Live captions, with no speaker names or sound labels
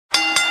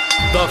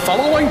The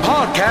following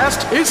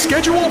podcast is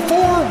scheduled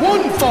for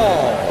one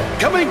fall.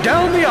 Coming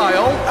down the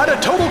aisle at a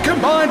total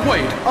combined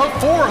weight of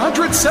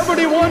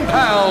 471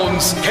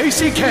 pounds,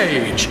 Casey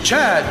Cage,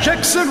 Chad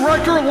Jackson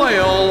Riker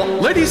Lale.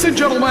 Ladies and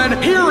gentlemen,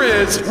 here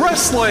is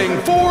Wrestling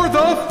for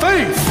the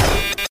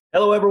Faith.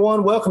 Hello,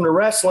 everyone. Welcome to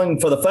Wrestling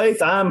for the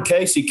Faith. I'm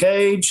Casey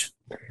Cage.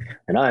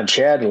 And I'm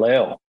Chad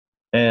Lale.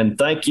 And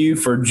thank you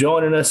for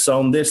joining us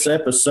on this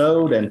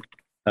episode. And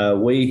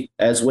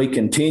as we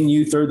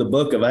continue through the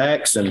book of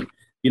Acts, and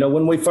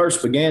when we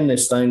first began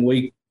this thing,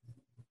 we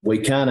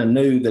kind of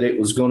knew that it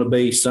was going to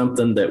be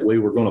something that we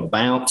were going to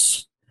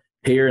bounce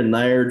here and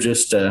there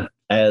just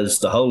as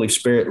the Holy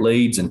Spirit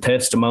leads and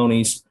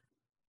testimonies.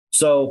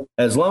 So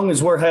as long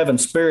as we're having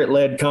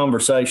Spirit-led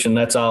conversation,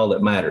 that's all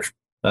that matters.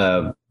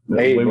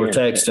 We were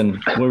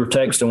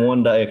texting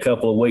one day a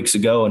couple of weeks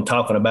ago and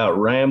talking about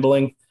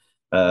rambling,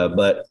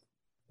 but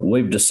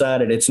we've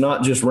decided it's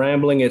not just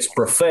rambling, it's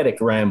prophetic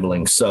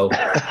rambling. So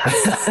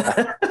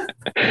yeah,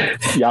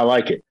 I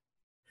like it.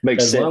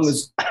 Makes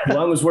sense. As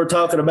long as we're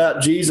talking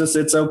about Jesus,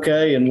 it's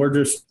okay, and we're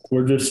just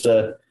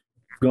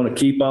going to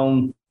keep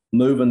on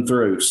moving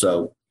through.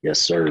 So yes,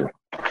 sir.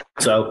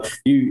 So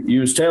you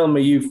was telling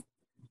me you've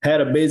had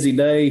a busy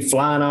day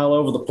flying all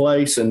over the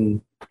place,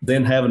 and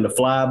then having to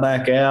fly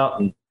back out,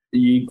 and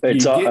you're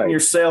getting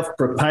yourself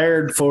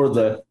prepared for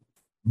the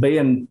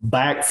being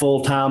back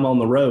full time on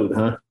the road,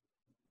 huh?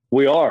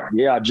 We are.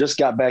 Yeah, I just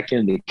got back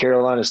into the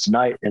Carolinas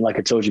tonight, and like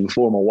I told you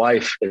before, my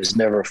wife has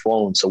never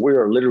flown, so we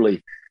are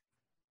literally.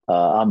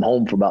 I'm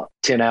home for about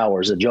 10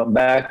 hours. I jumped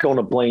back on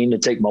a plane to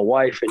take my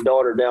wife and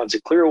daughter down to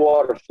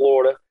Clearwater,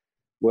 Florida,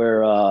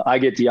 where I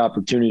get the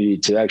opportunity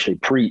to actually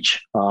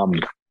preach.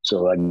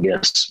 So I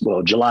guess,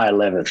 July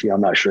 11th. Yeah, I'm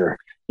not sure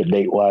the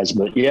date wise,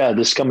 but yeah,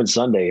 this coming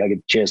Sunday, I get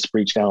a chance to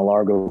preach down in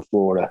Largo,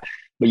 Florida.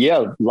 But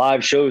yeah,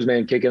 live shows,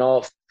 man, kicking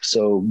off.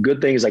 So good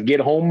thing is I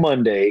get home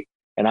Monday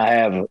and I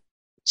have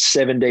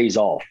 7 days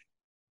off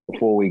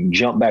before we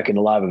jump back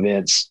into live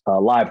events,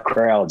 live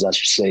crowds, I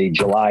should say,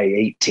 July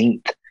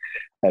 18th.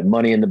 Had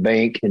Money in the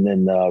Bank, and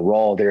then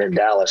Raw there in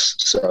Dallas.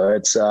 So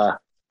it's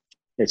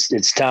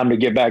time to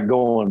get back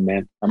going,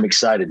 man. I'm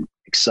excited.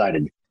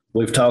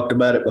 We've talked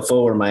about it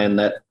before, man.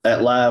 That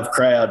live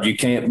crowd, you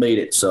can't beat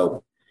it.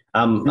 So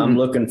I'm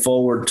looking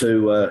forward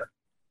to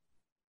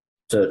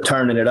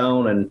turning it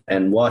on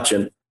and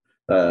watching.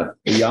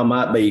 Y'all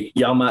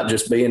might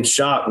just be in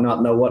shock,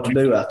 not know what to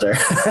do out there.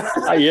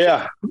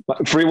 Yeah,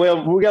 we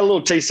got a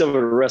little taste of it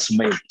at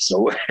WrestleMania,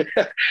 so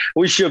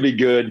we should be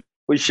good.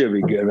 We should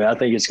be good, man. I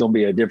think it's going to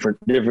be a different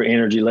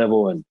energy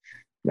level, and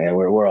man,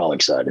 we're all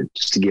excited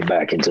just to get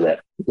back into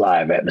that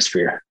live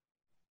atmosphere.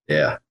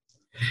 Yeah.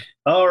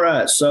 All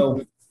right.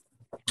 So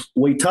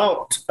we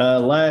talked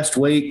last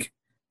week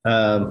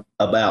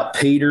about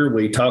Peter.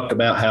 We talked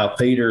about how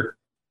Peter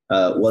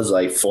was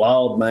a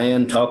flawed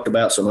man. Talked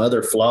about some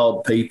other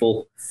flawed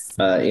people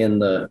in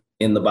the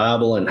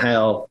Bible, and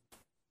how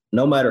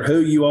no matter who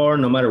you are,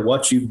 no matter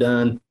what you've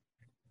done,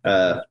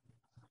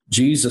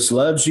 Jesus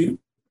loves you.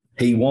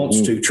 He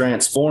wants to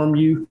transform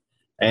you,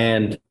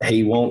 and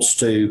he wants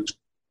to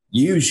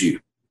use you.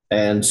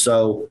 And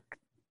so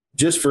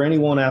just for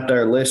anyone out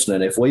there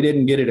listening, if we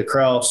didn't get it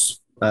across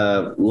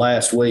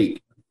last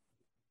week,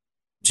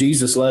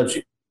 Jesus loves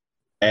you.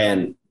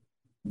 And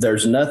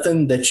there's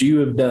nothing that you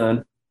have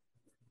done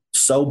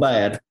so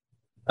bad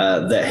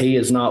that he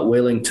is not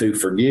willing to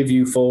forgive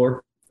you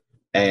for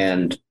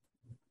and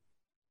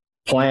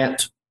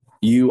plant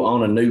you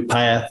on a new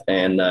path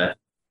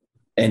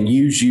and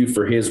use you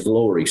for his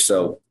glory.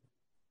 So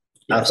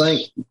yes. I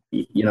think,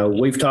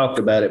 we've talked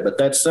about it, but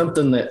that's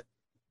something that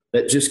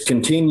just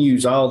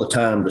continues all the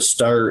time to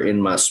stir in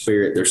my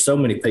spirit. There's so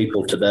many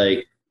people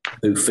today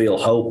who feel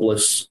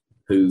hopeless,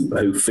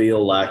 who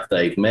feel like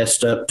they've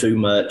messed up too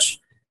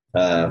much.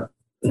 And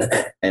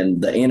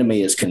the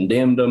enemy has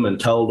condemned them and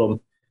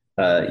told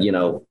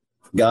them,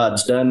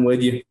 God's done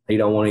with you. He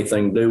don't want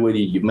anything to do with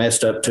you. You've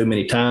messed up too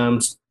many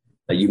times.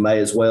 You may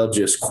as well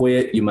just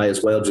quit. You may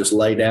as well just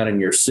lay down in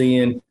your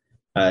sin.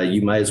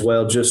 You may as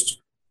well just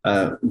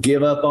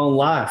give up on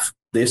life.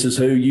 This is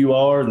who you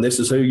are, and this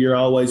is who you're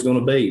always going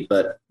to be.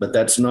 But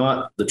that's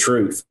not the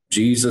truth.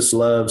 Jesus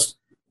loves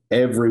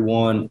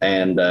everyone,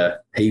 and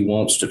he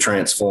wants to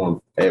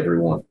transform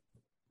everyone.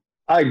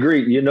 I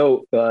agree.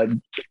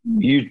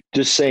 You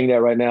just saying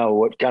that right now,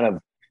 what kind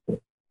of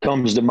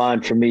comes to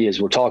mind for me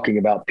is we're talking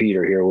about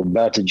Peter here. We're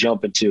about to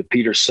jump into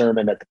Peter's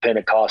sermon at the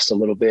Pentecost a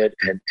little bit,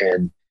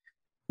 and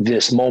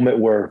this moment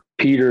where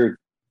Peter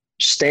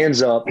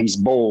stands up, he's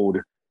bold.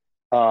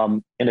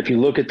 And if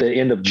you look at the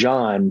end of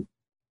John,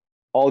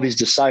 all these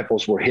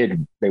disciples were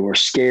hidden. They were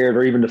scared,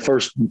 or even the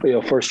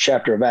first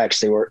chapter of Acts,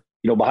 they were,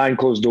 behind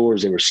closed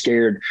doors, they were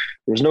scared.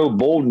 There was no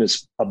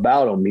boldness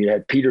about them. You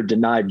had Peter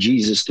denied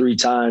Jesus 3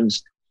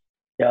 times,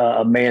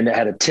 a man that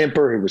had a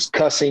temper, who was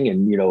cussing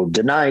and,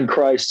 denying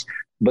Christ.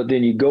 But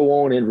then you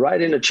go on right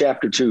into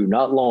chapter 2,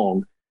 not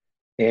long,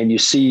 and you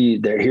see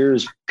that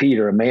here's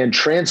Peter, a man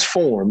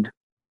transformed,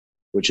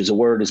 which is a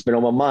word that's been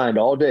on my mind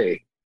all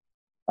day,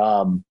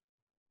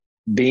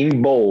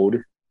 being bold,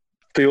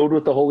 filled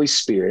with the Holy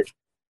Spirit,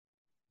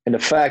 And the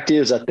fact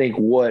is, I think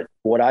what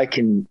I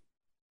can,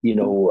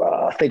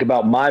 think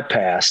about my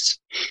past,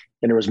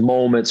 and there was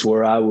moments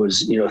where I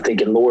was,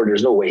 thinking, Lord,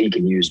 there's no way he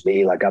can use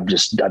me. Like I've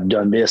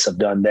done this, I've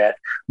done that.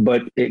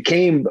 But it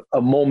came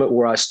a moment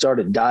where I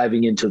started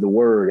diving into the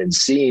word and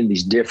seeing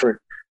these different,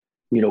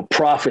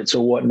 prophets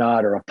or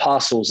whatnot, or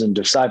apostles and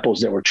disciples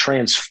that were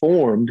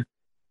transformed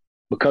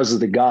because of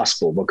the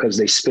gospel, because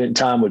they spent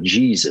time with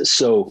Jesus.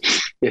 So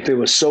if it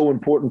was so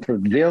important for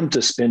them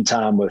to spend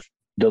time with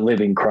the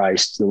living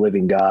Christ, the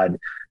living God,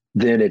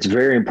 then it's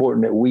very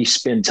important that we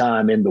spend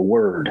time in the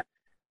word.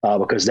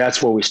 Because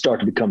that's where we start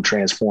to become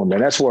transformed.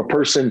 And that's where a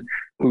person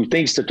who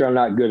thinks that they're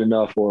not good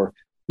enough, or,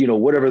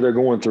 whatever they're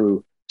going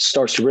through,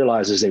 starts to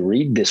realize as they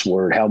read this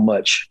word, how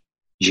much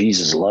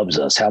Jesus loves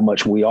us, how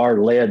much we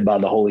are led by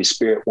the Holy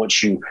Spirit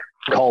once you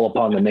call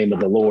upon the name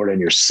of the Lord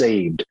and you're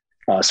saved.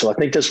 So I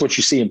think that's what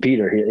you see in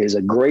Peter. He is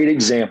a great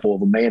example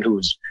of a man who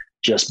was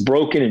just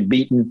broken and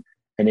beaten,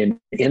 and then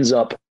ends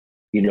up,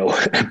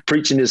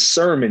 preaching his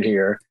sermon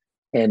here,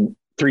 and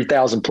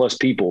 3,000 plus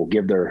people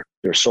give their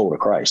soul to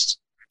Christ.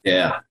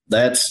 Yeah,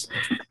 that's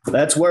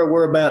where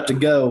we're about to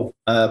go.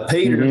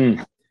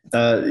 Peter,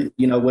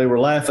 we were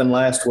laughing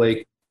last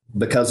week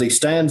because he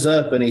stands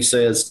up and he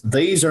says,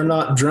 "These are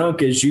not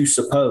drunk as you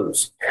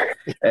suppose."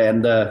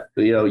 And,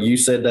 you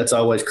said that's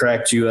always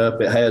cracked you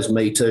up. It has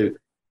me too.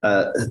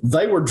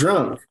 They were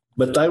drunk,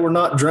 but they were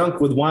not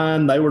drunk with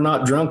wine. They were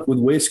not drunk with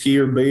whiskey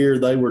or beer.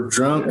 They were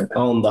drunk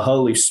on the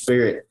Holy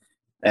Spirit.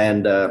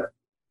 And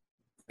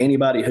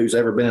anybody who's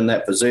ever been in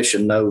that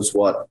position knows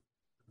what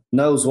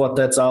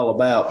that's all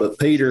about. But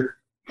Peter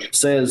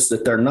says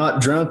that they're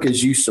not drunk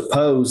as you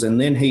suppose. And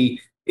then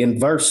he, in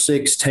verse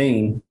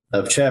 16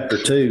 of chapter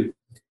 2,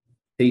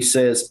 he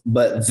says,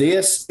 "But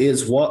this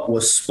is what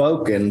was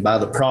spoken by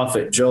the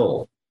prophet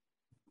Joel."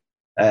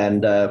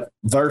 And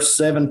verse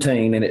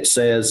 17, and it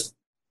says,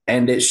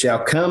 "And it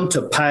shall come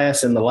to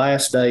pass in the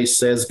last days,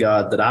 says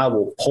God, that I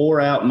will pour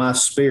out my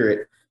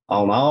spirit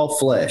on all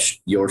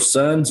flesh. Your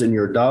sons and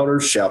your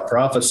daughters shall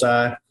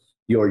prophesy.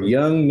 Your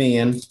young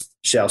men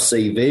shall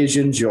see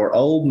visions, your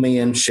old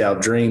men shall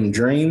dream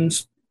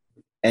dreams,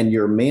 and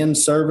your men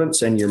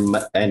servants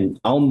and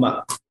on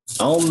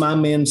my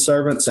men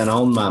servants and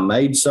on my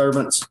maid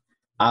servants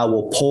I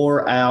will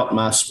pour out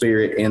my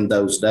spirit in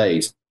those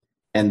days,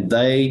 and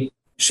they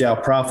shall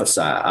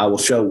prophesy. I will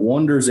show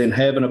wonders in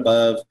heaven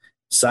above,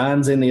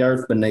 signs in the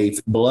earth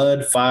beneath,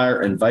 blood, fire,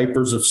 and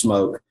vapors of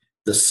smoke.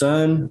 The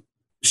sun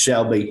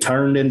shall be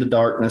turned into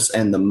darkness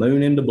and the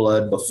moon into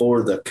blood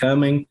before the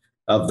coming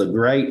of the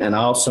great and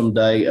awesome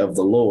day of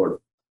the Lord."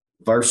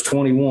 Verse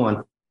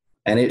 21,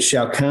 "And it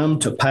shall come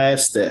to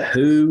pass that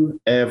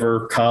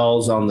whoever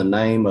calls on the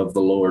name of the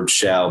Lord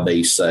shall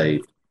be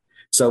saved."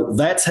 So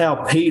that's how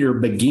Peter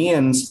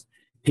begins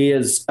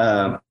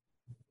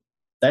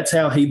that's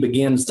how he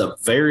begins the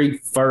very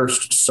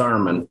first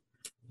sermon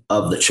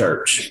of the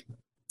church.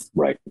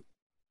 Right.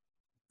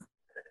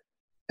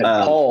 And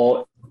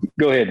Paul,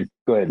 go ahead.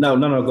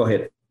 No, go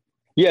ahead.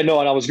 Yeah, no,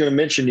 and I was going to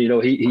mention,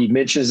 he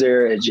mentions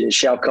there, it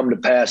shall come to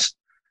pass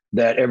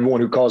that everyone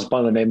who calls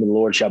upon the name of the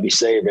Lord shall be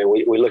saved. And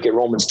we look at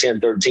Romans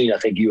 10:13. I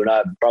think you and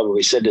I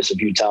probably said this a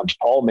few times.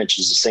 Paul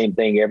mentions the same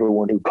thing.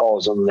 Everyone who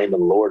calls on the name of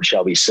the Lord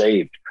shall be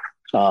saved.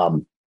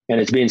 And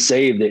it's being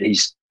saved that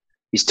he's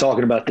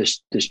talking about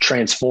this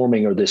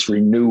transforming, or this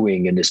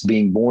renewing, and this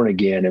being born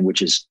again, and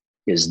which is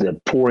the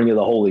pouring of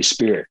the Holy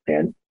Spirit.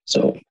 And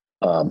so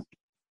what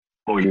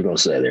were you going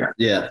to say there?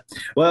 Yeah.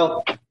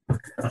 Well,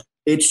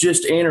 it's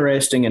just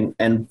interesting.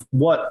 And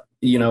what,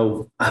 we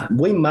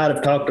might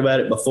have talked about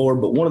it before,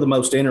 but one of the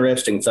most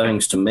interesting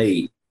things to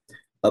me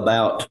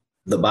about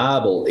the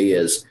Bible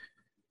is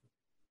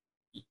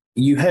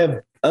you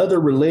have other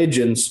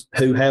religions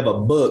who have a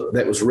book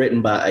that was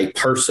written by a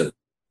person.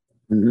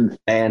 Mm-hmm.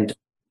 And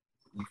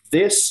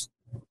this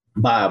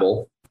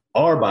Bible,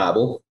 our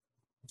Bible,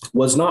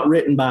 was not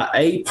written by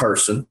a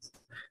person.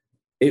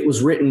 It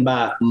was written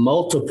by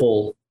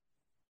multiple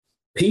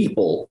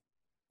people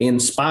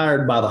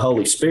inspired by the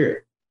Holy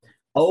Spirit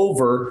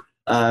over,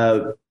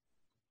 I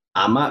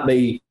might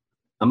be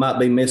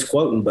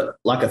misquoting, but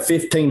like a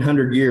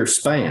 1,500 year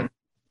span,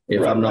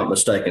 if I'm not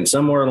mistaken,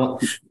 somewhere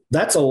along.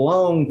 That's a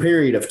long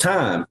period of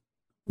time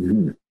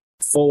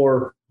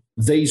for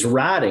these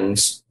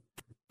writings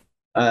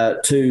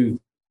to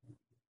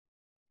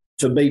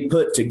be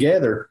put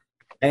together.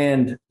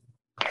 And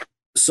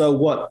so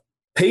what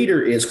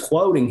Peter is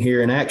quoting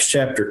here in Acts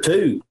chapter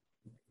 2,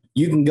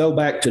 you can go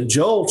back to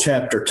Joel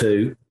chapter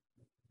 2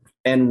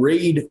 and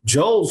read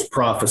Joel's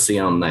prophecy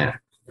on that.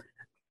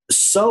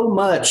 So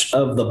much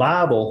of the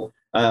Bible,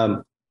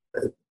 the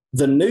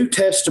New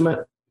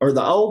Testament or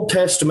the Old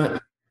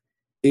Testament,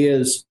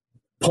 is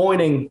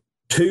pointing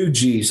to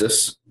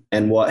Jesus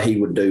and what he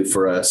would do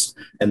for us.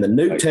 And the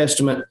New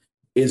Testament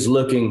is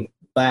looking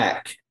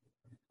back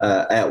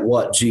at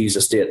what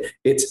Jesus did.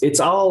 It's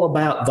all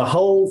about, the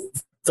whole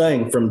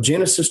thing from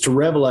Genesis to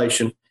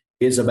Revelation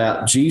is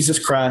about Jesus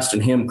Christ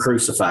and him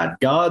crucified,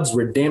 God's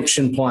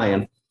redemption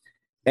plan.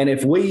 And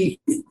if we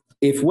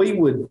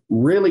would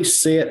really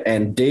sit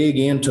and dig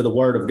into the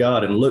Word of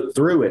God and look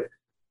through it,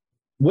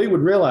 we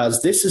would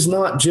realize this is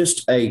not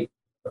just a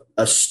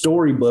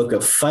storybook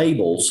of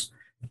fables.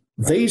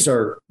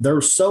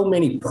 There's so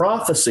many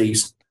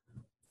prophecies,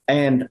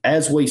 and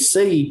as we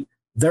see,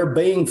 they're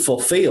being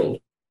fulfilled.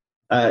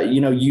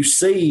 You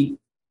see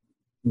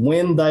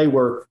when they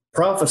were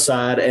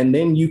prophesied, and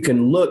then you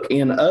can look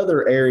in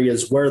other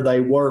areas where they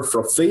were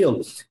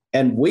fulfilled,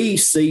 and we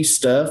see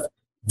stuff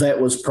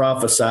that was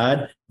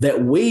prophesied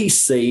that we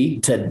see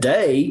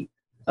today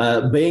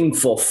being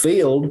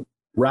fulfilled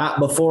right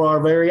before our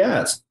very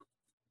eyes.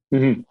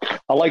 Mm-hmm.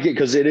 I like it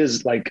because it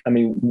is like,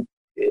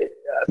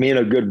 me and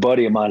a good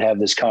buddy of mine have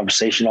this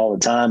conversation all the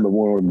time, but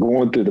when we're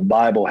going through the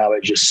Bible, how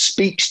it just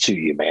speaks to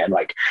you, man.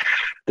 Like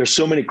there's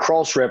so many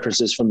cross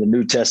references from the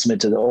New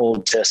Testament to the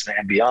Old Testament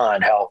and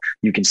beyond, how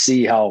you can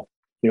see how,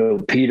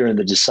 Peter and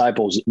the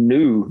disciples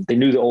knew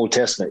the Old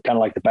Testament kind of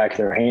like the back of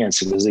their hands,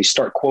 because they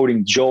start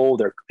quoting Joel,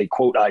 they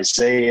quote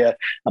Isaiah.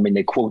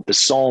 They quote the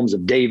Psalms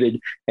of David,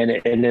 and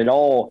it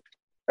all.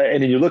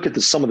 And then you look at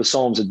some of the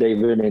Psalms of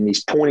David, and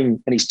he's pointing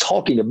and he's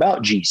talking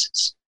about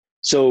Jesus.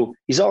 So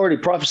he's already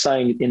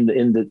prophesying in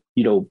the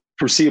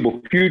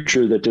foreseeable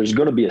future that there's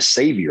going to be a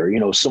savior,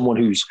 someone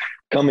who's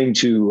coming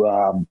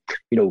to,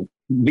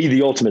 be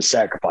the ultimate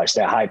sacrifice,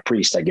 that high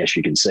priest, I guess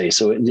you can say.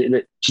 So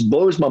it just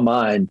blows my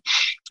mind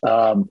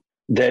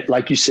that,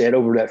 like you said,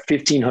 over that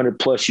 1,500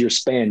 plus year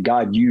span,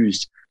 God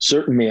used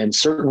certain men,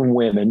 certain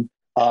women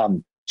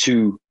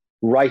to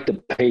write the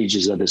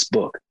pages of this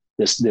book,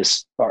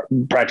 this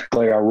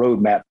practically our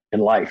roadmap in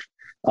life.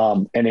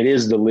 And it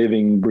is the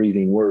living,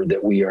 breathing word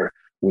that we are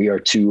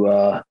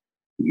to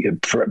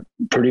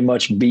pretty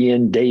much be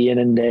in day in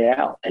and day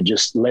out, and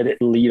just let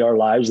it lead our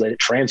lives, let it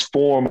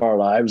transform our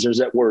lives. There's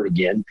that word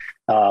again.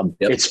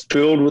 It's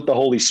filled with the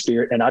Holy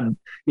Spirit. And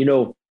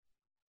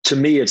to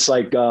me, it's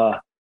like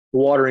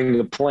watering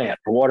a plant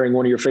or watering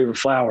one of your favorite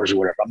flowers or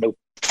whatever. I'm no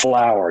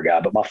flower guy,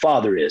 but my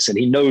father is, and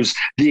he knows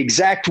the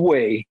exact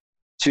way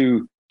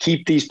to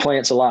keep these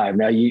plants alive.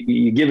 Now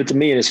you give it to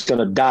me and it's going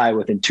to die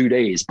within 2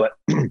 days. But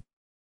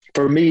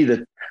for me,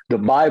 the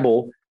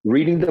Bible,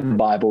 reading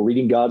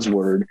God's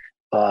word,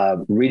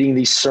 reading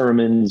these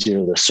sermons,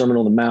 the Sermon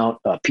on the Mount,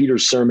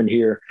 Peter's sermon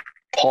here,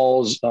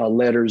 Paul's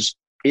letters,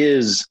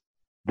 is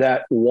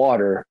that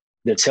water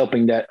that's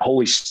helping that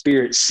Holy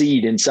Spirit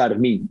seed inside of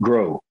me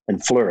grow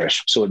and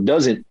flourish. So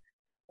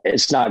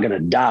it's not going to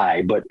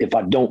die. But if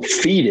I don't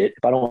feed it,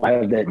 if I don't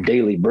have that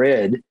daily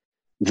bread,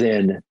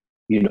 then,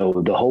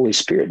 the Holy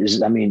Spirit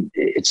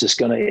it's just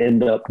going to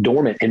end up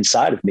dormant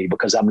inside of me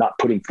because I'm not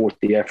putting forth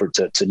the effort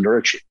to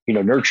nurture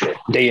it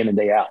day in and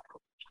day out.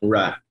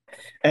 Right.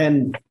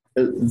 And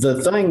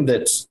the thing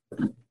that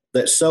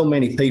so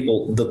many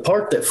people, the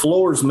part that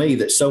floors me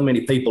that so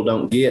many people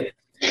don't get,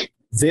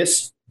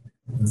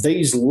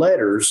 these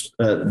letters,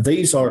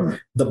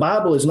 the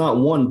Bible is not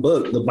one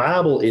book. The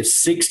Bible is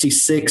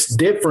 66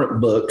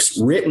 different books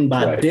written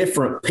by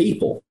different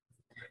people.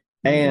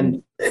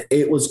 And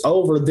it was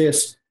over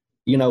this,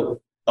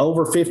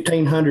 over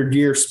 1,500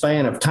 year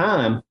span of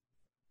time.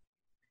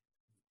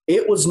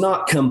 It was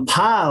not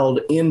compiled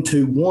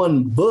into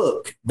one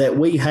book that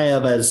we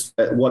have as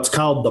what's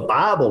called the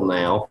Bible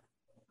now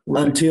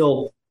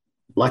until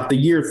like the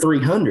year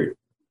 300.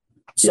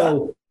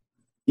 So,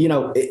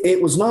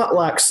 it was not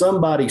like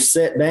somebody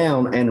sat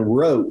down and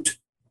wrote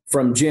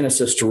from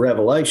Genesis to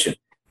Revelation.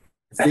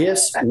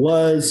 This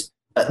was,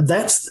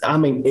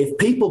 if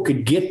people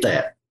could get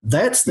that,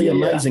 that's the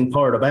amazing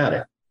part about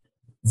it.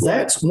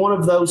 That's one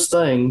of those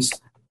things.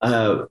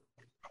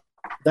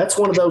 That's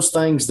one of those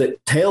things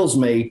that tells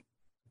me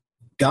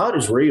God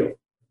is real.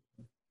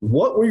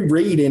 What we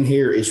read in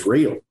here is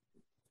real.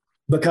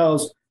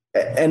 Because,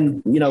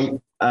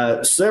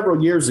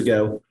 several years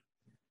ago,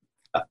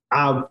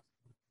 I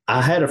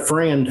had a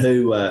friend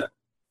who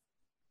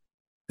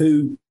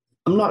I'm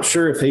not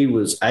sure if he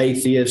was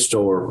atheist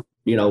or,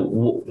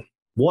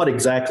 what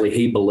exactly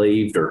he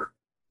believed or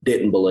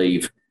didn't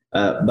believe.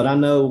 But I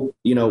know,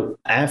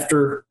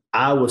 after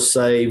I was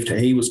saved,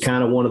 he was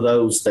kind of one of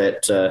those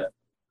that,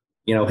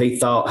 he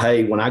thought,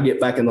 hey, when I get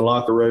back in the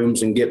locker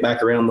rooms and get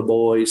back around the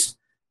boys,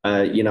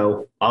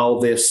 all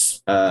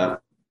this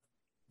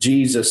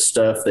Jesus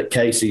stuff that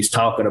Casey's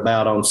talking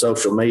about on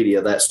social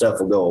media, that stuff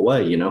will go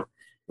away,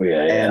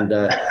 And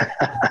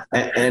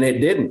and it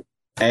didn't.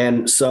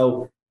 And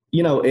so,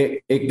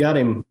 it got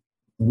him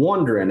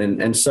wondering.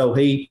 And so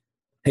he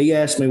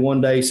asked me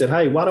one day, he said,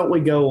 hey, why don't we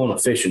go on a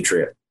fishing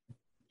trip?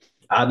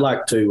 I'd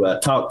like to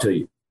talk to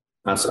you.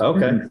 I said,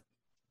 okay. Mm-hmm.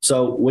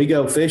 So we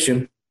go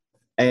fishing,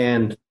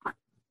 and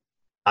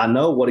I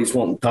know what he's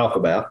wanting to talk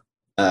about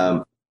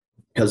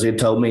because he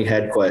told me he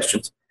had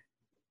questions.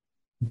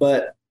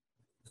 But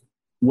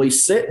we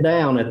sit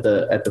down at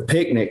the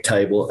picnic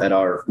table at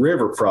our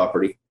river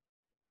property,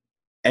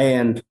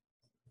 and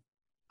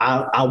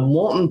I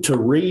want him to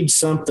read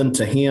something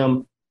to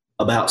him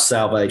about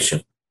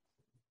salvation.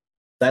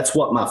 That's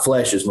what my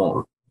flesh is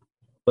wanting.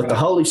 But the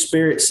Holy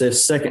Spirit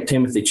says 2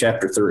 Timothy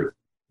chapter 3.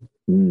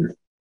 Mm.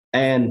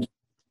 And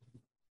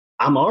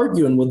I'm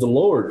arguing with the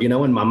Lord,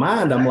 in my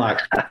mind. I'm like,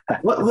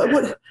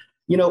 what,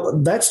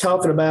 that's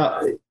talking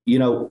about,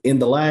 in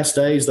the last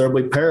days, there'll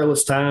be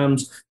perilous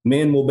times.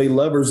 Men will be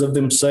lovers of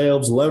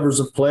themselves, lovers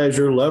of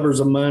pleasure, lovers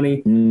of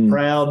money,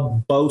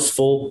 proud,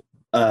 boastful,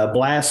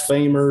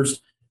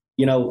 blasphemers,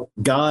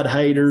 God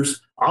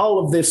haters,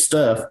 all of this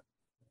stuff.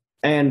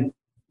 And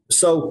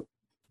so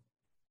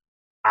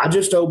I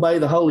just obey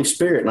the Holy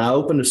Spirit, and I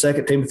open to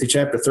 2 Timothy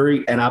chapter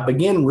 3, and I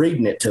begin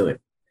reading it to him.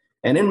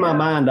 And in my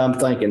mind, I'm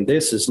thinking,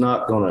 this is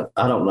not going to,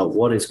 I don't know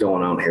what is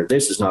going on here.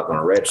 This is not going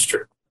to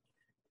register.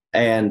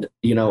 And,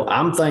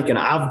 I'm thinking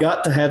I've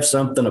got to have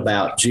something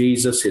about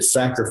Jesus, his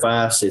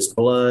sacrifice, his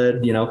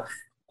blood,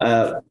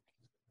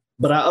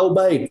 but I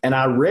obeyed and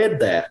I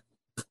read that.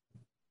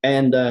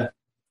 And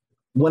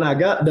when I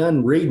got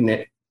done reading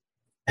it,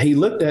 he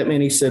looked at me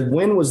and he said,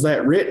 "When was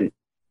that written?"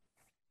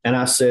 And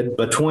I said,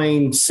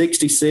 "Between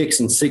 66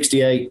 and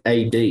 68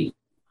 AD.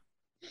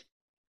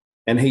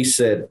 And he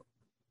said,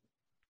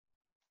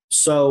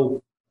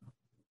 "So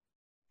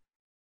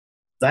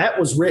that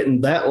was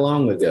written that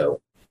long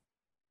ago.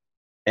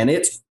 And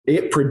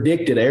it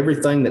predicted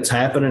everything that's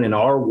happening in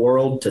our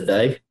world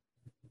today."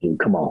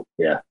 Come on.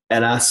 Yeah.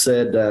 And I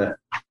said,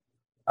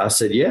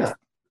 "Yeah."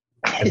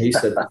 And he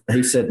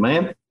said,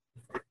 "Man,"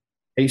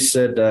 he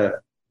said,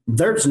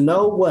 "there's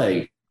no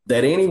way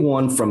that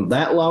anyone from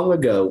that long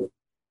ago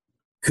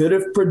could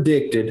have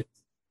predicted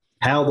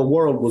how the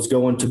world was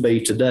going to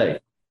be today.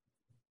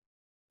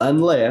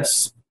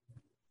 Unless,"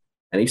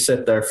 and he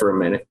sat there for a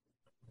minute,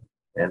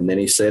 and then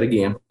he said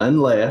again,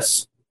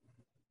 "unless,"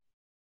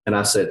 and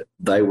I said,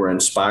 "they were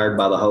inspired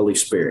by the Holy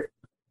Spirit."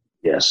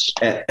 Yes.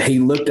 And he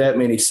looked at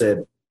me and he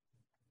said,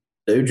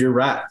 "Dude, you're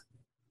right.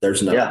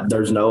 There's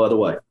no other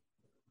way."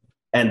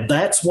 And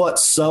that's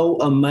what's so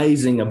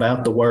amazing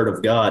about the Word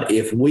of God.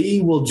 If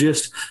we will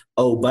just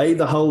obey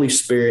the Holy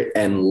Spirit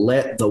and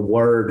let the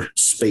Word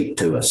speak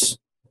to us.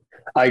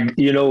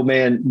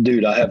 Man,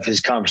 dude, I have this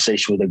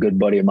conversation with a good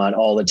buddy of mine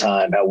all the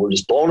time, how we're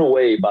just blown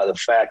away by the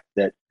fact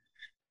that,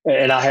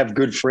 and I have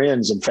good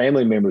friends and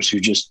family members who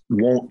just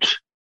won't,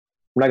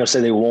 I'm not going to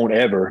say they won't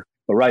ever,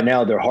 but right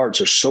now their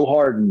hearts are so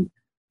hardened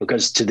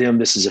because to them,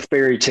 this is a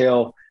fairy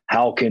tale.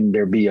 How can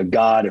there be a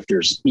God if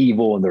there's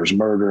evil and there's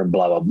murder and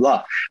blah, blah,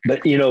 blah. But,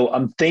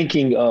 I'm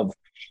thinking of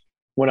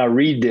when I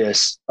read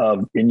this,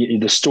 in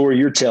the story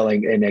you're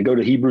telling, and I go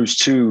to Hebrews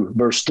 2,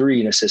 verse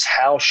 3, and it says,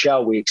 "How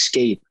shall we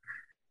escape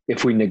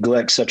if we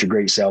neglect such a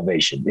great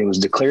salvation? It was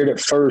declared at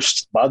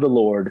first by the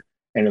Lord,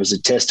 and it was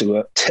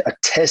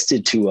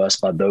attested to us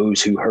by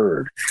those who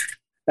heard."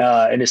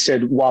 And it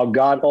said, "While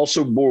God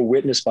also bore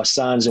witness by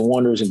signs and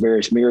wonders and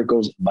various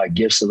miracles, by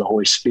gifts of the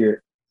Holy Spirit,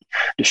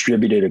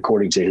 distributed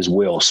according to his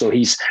will." So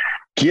he's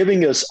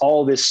giving us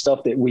all this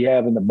stuff that we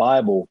have in the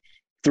Bible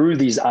through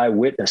these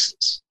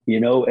eyewitnesses,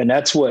 and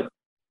that's what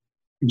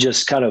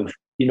just kind of,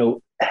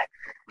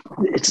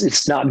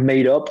 it's not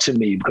made up to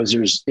me, because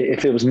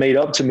if it was made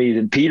up to me,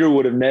 then Peter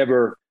would have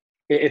never,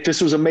 if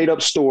this was a made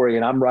up story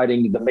and I'm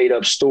writing the made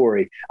up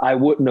story, I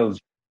wouldn't have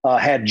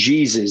had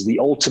Jesus, the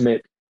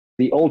ultimate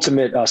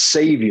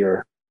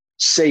savior,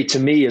 say to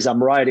me as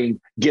I'm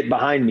writing, "Get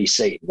behind me,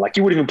 Satan." Like,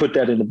 you wouldn't even put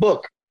that in the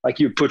book. Like,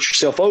 you put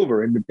yourself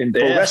over in pro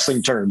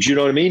wrestling terms. You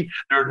know what I mean?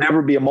 There'd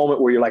never be a moment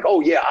where you're like,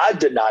 "Oh yeah, I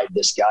denied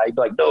this guy." You'd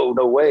be like, no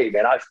way,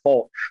 man. I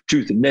fought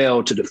tooth and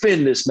nail to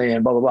defend this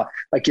man, blah, blah, blah.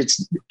 Like,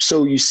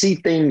 so you see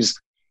things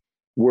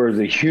where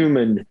the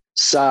human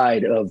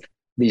side of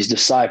these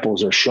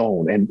disciples are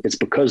shown. And it's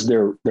because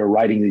they're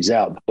writing these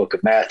out. The book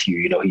of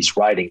Matthew, he's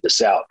writing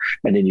this out.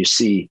 And then you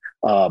see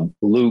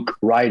Luke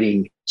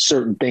writing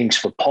certain things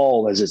for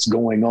Paul as it's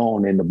going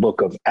on in the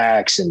book of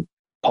Acts and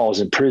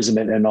Paul's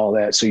imprisonment and all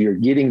that. So you're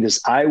getting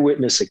this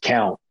eyewitness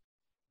account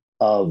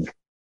of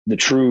the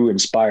true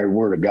inspired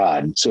word of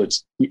God. So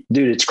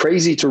it's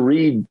crazy to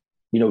read,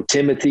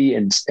 Timothy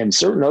and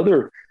certain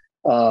other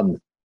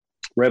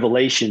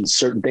revelations,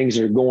 certain things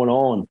that are going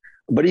on.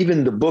 But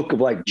even the book of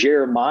like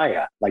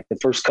Jeremiah, like the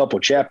first couple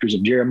of chapters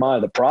of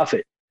Jeremiah, the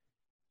prophet,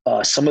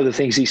 some of the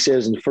things he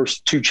says in the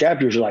first 2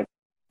 chapters are like,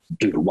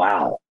 dude,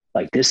 wow.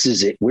 Like, this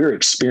is it. We're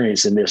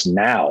experiencing this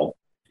now.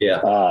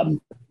 Yeah.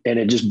 And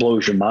it just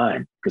blows your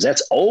mind, because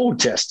that's Old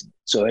Testament.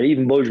 So it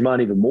even blows your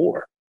mind even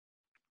more.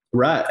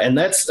 Right. And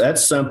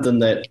that's something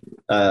that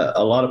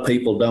a lot of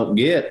people don't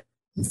get.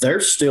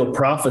 There's still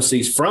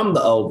prophecies from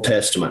the Old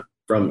Testament,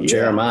 from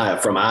Jeremiah,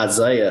 from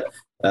Isaiah,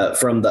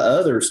 from the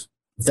others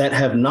that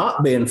have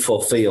not been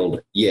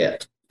fulfilled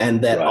yet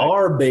and that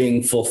are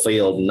being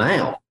fulfilled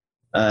now.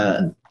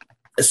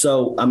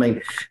 So, I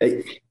mean,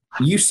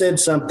 you said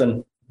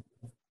something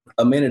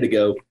a minute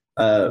ago.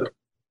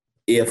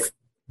 If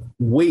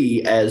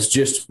we, as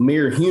just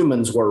mere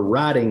humans, were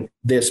writing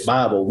this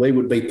Bible, we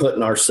would be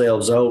putting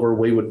ourselves over.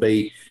 We wouldn't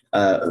be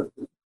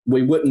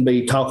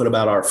talking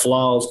about our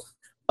flaws.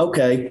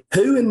 Okay,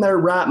 who in their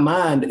right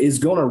mind is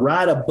going to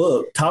write a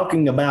book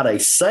talking about a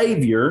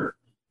Savior,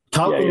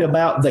 talking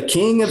about the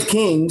King of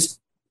Kings,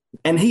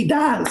 and he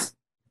dies?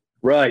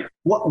 Right.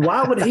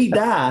 Why would he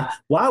die?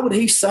 Why would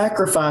he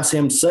sacrifice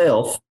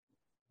himself?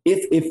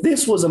 If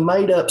this was a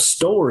made up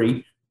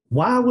story,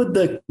 why would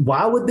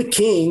the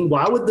king,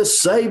 why would the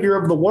savior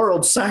of the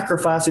world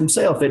sacrifice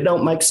himself? It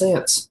don't make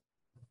sense.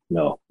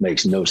 No,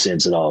 makes no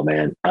sense at all,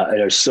 man.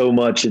 There's so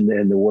much in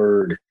the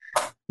word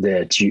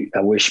that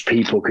I wish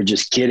people could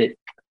just get it.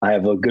 I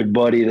have a good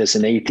buddy that's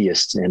an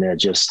atheist, and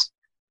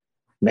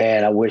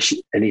man, I wish,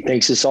 and he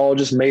thinks it's all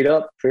just made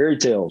up fairy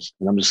tales.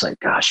 And I'm just like,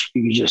 gosh,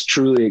 you could just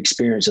truly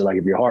experience it. Like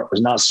if your heart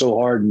was not so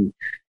hard and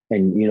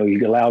you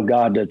could allow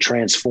God to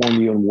transform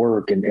you and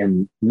work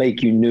and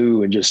make you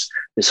new, and just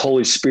this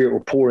Holy Spirit will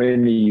pour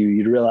into you,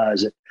 you'd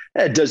realize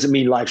that doesn't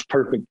mean life's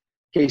perfect.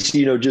 Casey,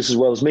 you know just as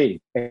well as me.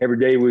 Every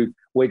day we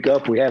wake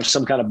up, we have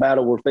some kind of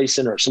battle we're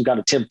facing or some kind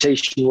of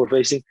temptation we're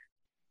facing,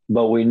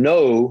 but we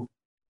know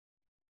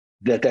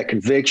that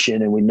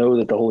conviction, and we know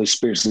that the Holy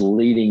Spirit's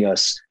leading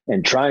us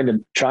and trying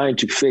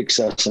to fix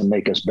us and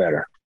make us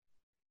better.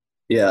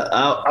 Yeah,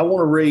 I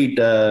want to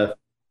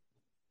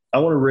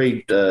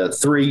read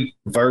 3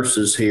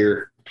 verses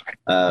here,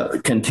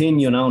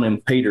 continuing on in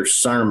Peter's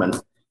sermon.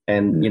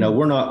 And,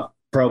 we're not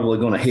probably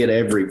going to hit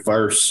every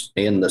verse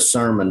in the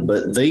sermon,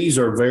 but these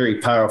are very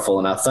powerful.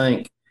 And I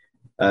think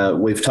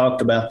we've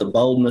talked about the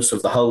boldness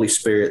of the Holy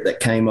Spirit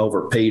that came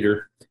over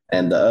Peter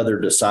and the other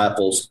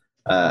disciples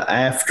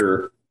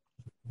after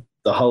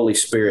the Holy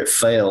Spirit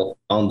fell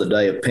on the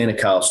day of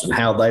Pentecost, and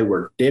how they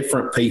were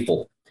different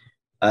people.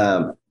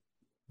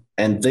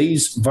 And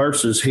these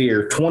verses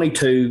here,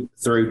 22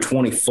 through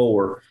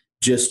 24,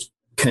 just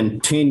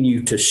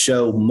continue to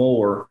show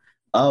more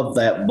of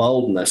that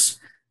boldness.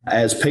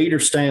 As Peter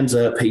stands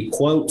up, he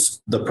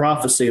quotes the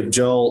prophecy of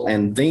Joel,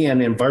 and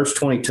then in verse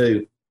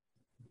 22,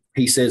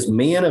 he says,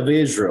 "Men of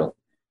Israel,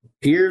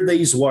 hear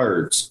these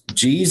words,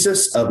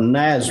 Jesus of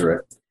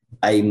Nazareth,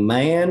 a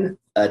man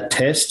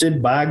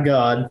attested by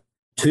God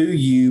to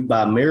you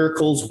by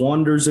miracles,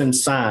 wonders, and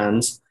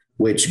signs,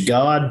 which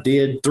God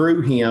did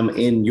through him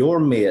in your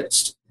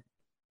midst,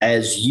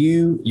 as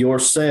you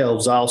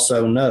yourselves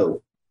also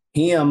know,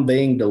 him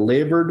being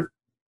delivered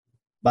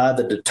by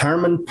the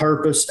determined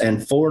purpose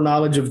and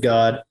foreknowledge of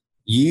God,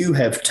 you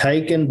have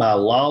taken by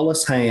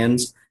lawless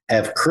hands,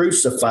 have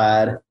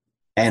crucified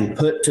and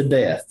put to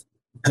death,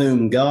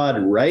 whom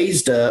God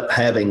raised up,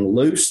 having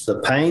loosed the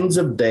pains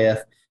of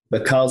death,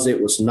 because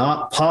it was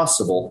not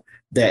possible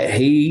that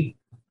he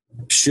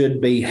should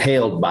be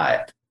held by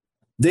it."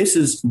 This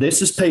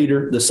is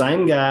Peter, the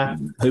same guy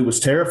who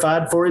was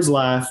terrified for his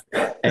life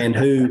and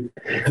who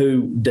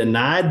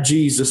denied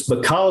Jesus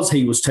because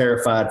he was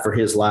terrified for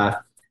his life.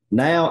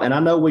 Now, and I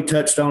know we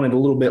touched on it a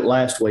little bit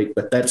last week,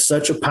 but that's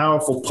such a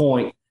powerful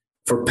point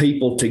for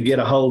people to get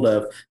a hold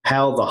of,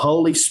 how the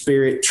Holy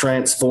Spirit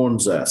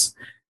transforms us.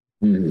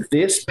 Mm-hmm.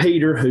 This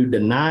Peter who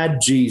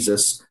denied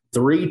Jesus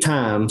 3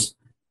 times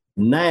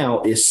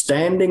now is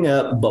standing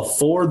up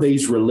before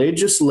these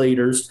religious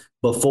leaders,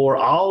 before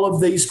all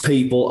of these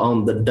people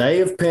on the day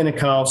of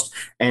Pentecost,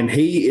 and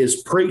he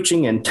is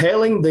preaching and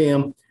telling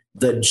them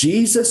the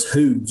Jesus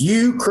who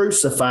you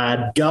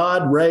crucified,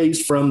 God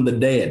raised from the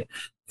dead.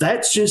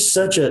 That's just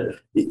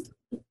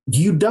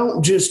you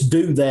don't just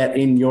do that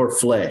in your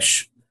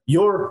flesh.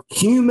 Your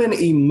human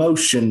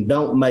emotion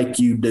don't make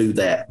you do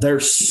that.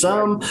 There's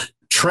some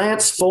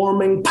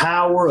transforming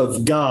power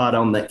of God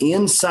on the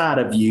inside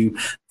of you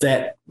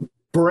that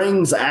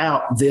brings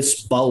out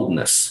this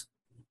boldness.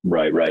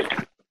 Right.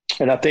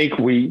 And I think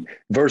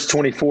verse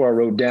 24, I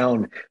wrote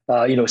down,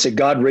 it said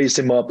God raised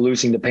him up,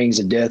 loosing the pains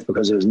of death,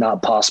 because it was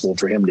not possible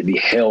for him to be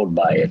held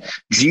by it.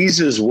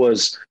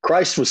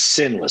 Christ was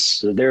sinless.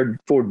 So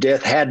therefore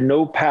death had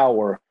no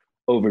power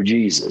over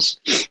Jesus.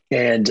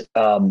 And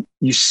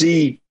you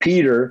see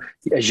Peter,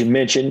 as you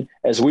mentioned,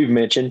 as we've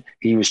mentioned,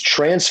 he was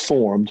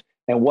transformed.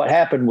 And what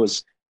happened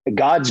was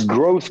God's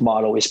growth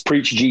model is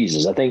preach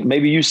Jesus. I think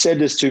maybe you said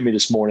this to me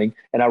this morning,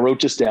 and I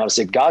wrote this down. I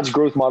said, God's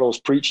growth model is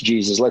preach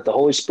Jesus. Let the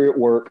Holy Spirit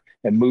work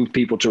and move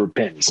people to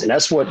repentance. And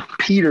that's what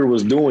Peter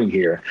was doing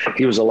here.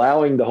 He was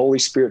allowing the Holy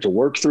Spirit to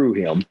work through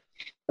him,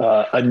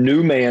 a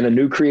new man, a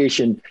new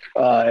creation.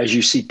 As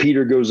you see,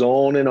 Peter goes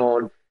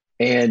on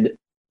and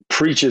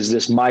preaches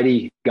this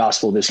mighty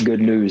gospel, this good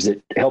news that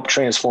helped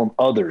transform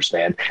others,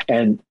 man.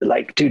 And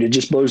dude, it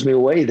just blows me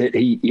away that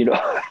he,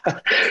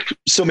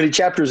 so many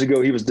chapters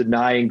ago, he was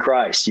denying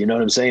Christ. You know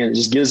what I'm saying? It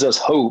just gives us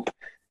hope.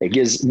 It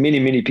gives many,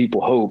 many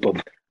people hope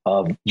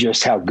of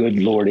just how good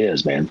the Lord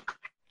is, man.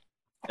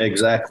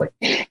 Exactly.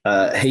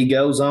 He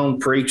goes on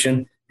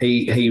preaching.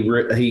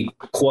 He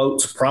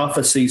quotes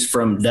prophecies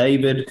from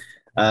David,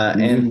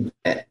 and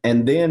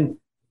then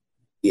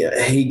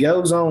he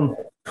goes on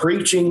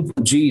preaching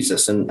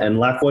Jesus. And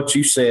like what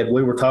you said,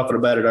 we were talking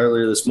about it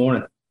earlier this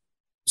morning.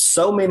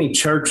 So many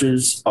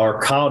churches are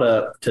caught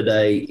up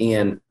today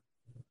in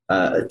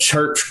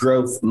church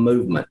growth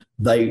movement.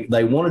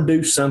 They want to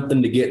do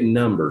something to get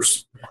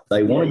numbers.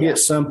 They want to get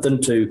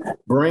something to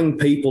bring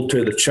people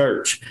to the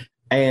church.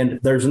 And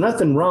there's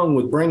nothing wrong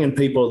with bringing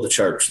people to the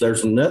church.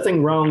 There's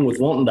nothing wrong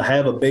with wanting to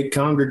have a big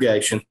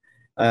congregation.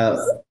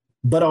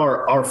 But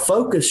our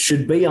focus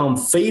should be on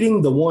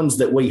feeding the ones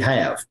that we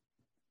have.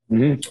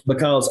 Mm-hmm.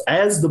 Because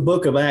as the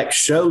book of Acts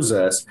shows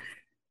us,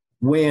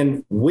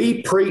 when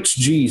we preach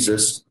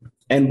Jesus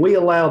and we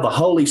allow the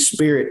Holy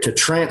Spirit to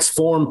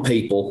transform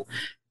people,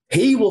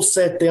 he will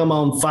set them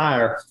on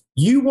fire.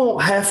 You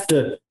won't have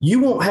to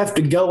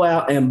go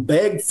out and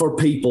beg for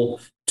people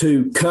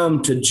to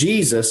come to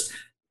Jesus.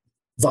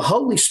 The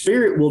Holy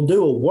Spirit will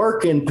do a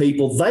work in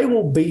people. They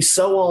will be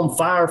so on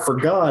fire for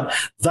God.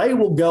 They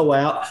will go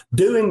out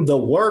doing the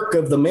work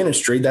of the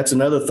ministry. That's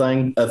another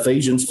thing,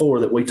 Ephesians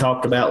 4, that we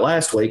talked about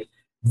last week.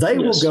 They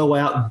will go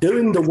out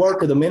doing the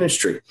work of the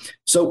ministry.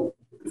 So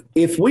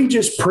if we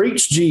just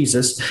preach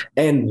Jesus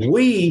and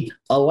we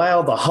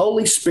allow the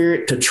Holy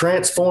Spirit to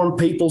transform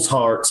people's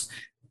hearts,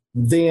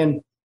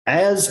 then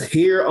as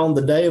here on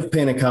the day of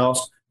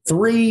Pentecost,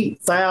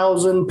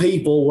 3,000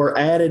 people were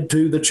added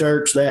to the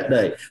church that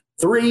day.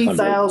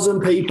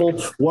 3,000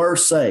 people were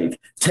saved.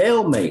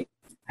 Tell me,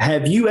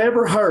 have you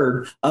ever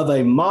heard of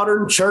a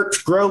modern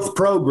church growth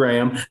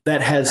program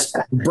that has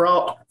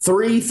brought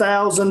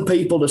 3,000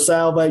 people to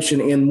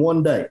salvation in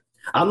one day?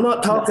 I'm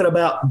not talking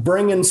about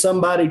bringing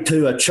somebody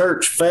to a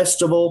church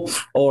festival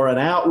or an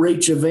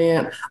outreach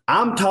event.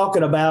 I'm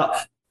talking about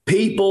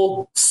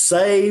people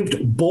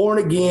saved, born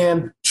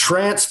again,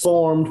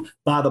 transformed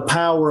by the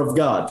power of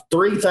God.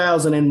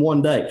 3,000 in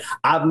one day.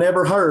 I've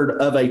never heard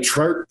of a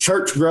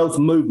church growth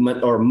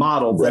movement or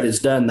model that has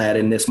done that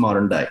in this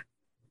modern day.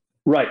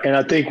 Right. And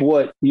I think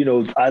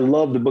I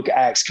love the book of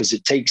Acts because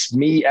it takes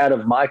me out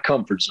of my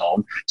comfort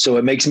zone. So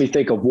it makes me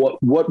think of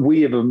what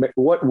we as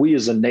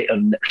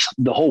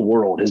the whole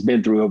world has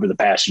been through over the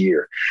past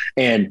year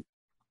and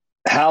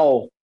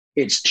how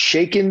it's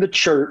shaken the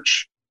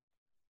church.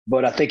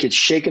 But I think it's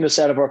shaken us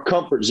out of our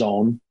comfort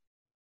zone,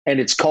 and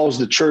it's caused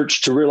the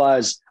church to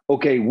realize,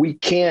 okay, we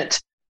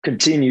can't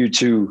continue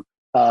to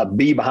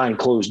be behind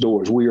closed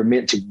doors. We are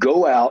meant to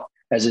go out,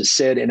 as it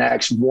said in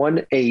Acts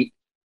 1:8,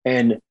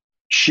 and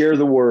share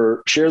the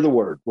word.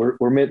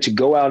 We're meant to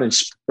go out and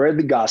spread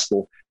the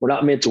gospel. We're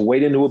not meant to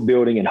wait into a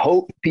building and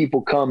hope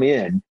people come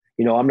in.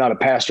 I'm not a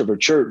pastor of a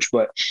church,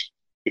 but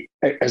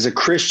as a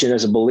Christian,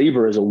 as a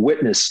believer, as a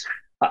witness,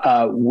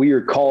 we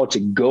are called to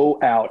go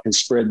out and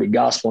spread the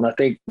gospel. And I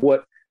think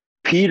what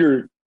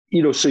Peter,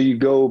 so you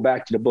go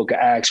back to the book of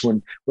Acts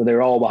when they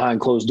were all behind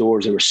closed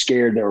doors, they were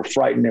scared, they were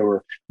frightened, they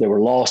were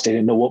lost, they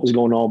didn't know what was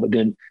going on, but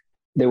then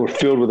they were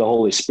filled with the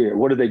Holy Spirit.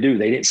 What did they do?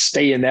 They didn't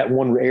stay in that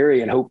one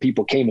area and hope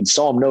people came and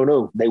saw them.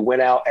 No, they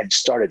went out and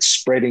started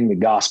spreading the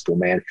gospel,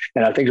 man.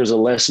 And I think there's a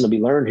lesson to be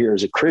learned here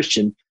as a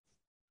Christian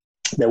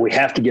that we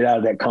have to get out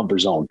of that comfort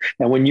zone.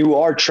 And when you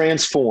are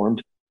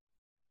transformed,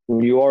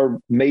 when you are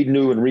made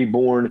new and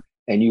reborn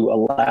and you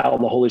allow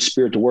the Holy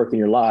Spirit to work in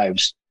your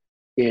lives,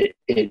 it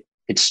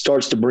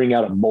starts to bring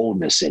out a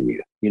boldness in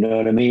you. You know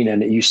what I mean?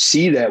 And you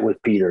see that with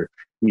Peter.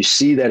 You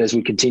see that as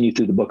we continue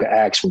through the book of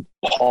Acts when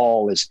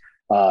Paul is,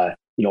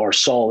 or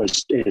Saul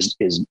is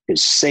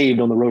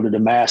saved on the road to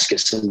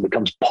Damascus and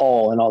becomes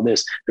Paul and all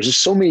this. There's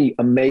just so many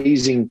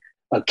amazing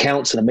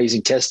accounts and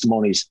amazing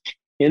testimonies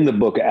in the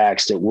book of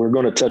Acts that we're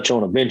going to touch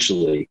on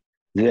eventually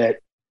that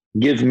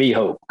give me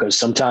hope, because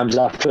sometimes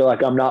I feel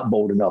like I'm not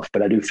bold enough,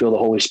 but I do feel the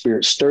Holy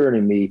Spirit stirring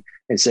in me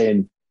and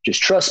saying,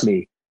 just trust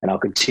me and I'll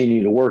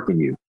continue to work in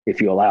you if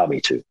you allow me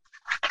to.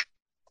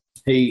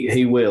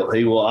 He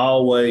will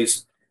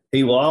always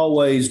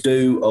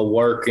do a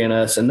work in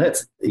us. And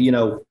that's,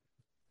 you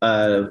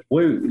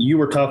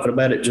were talking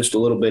about it just a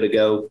little bit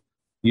ago.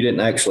 You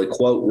didn't actually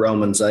quote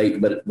Romans 8,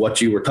 but what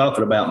you were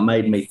talking about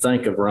made me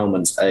think of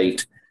Romans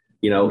 8.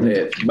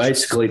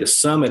 Basically to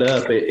sum it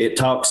up, it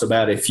talks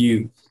about if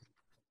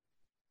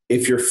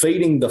you're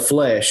feeding the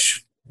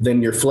flesh,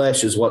 then your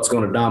flesh is what's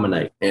going to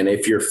dominate. And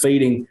if you're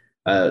feeding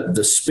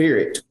the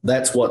spirit,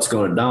 that's what's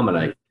going to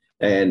dominate.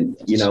 And,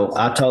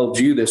 I told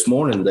you this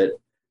morning that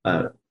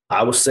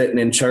I was sitting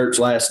in church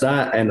last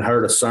night and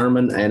heard a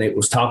sermon, and it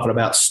was talking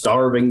about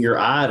starving your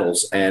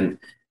idols. And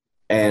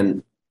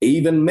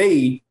even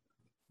me,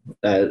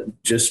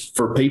 just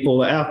for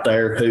people out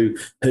there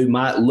who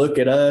might look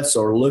at us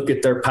or look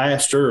at their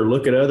pastor or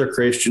look at other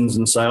Christians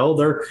and say, oh,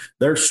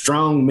 they're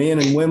strong men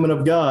and women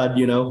of God,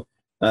 no,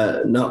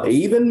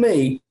 even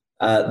me,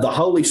 the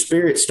Holy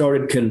Spirit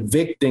started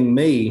convicting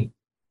me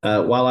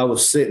while I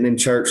was sitting in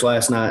church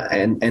last night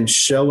and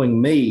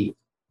showing me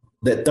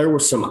that there were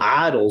some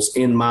idols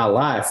in my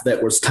life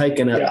that was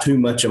taking up too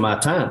much of my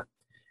time.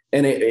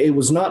 And it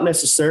was not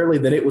necessarily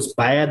that it was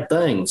bad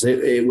things.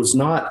 It was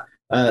not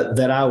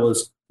that I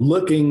was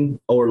looking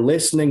or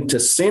listening to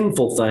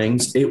sinful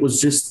things. It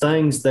was just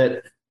things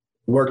that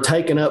were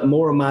taking up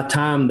more of my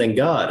time than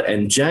God.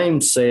 And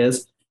James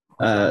says,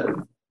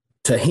 to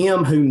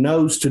him who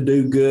knows to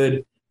do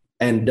good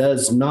and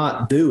does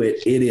not do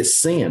it, it is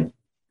sin.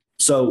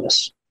 So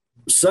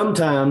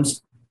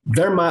sometimes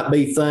there might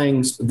be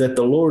things that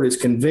the Lord is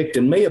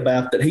convicting me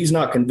about that he's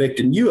not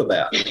convicting you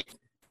about.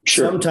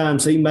 Sure.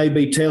 Sometimes he may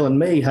be telling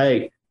me,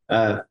 hey,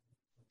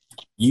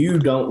 you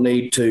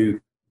need to,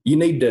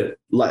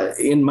 like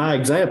in my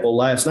example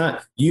last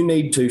night, you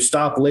need to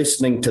stop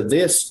listening to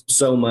this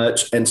so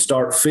much and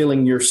start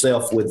filling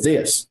yourself with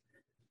this.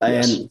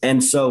 Yes.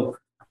 And so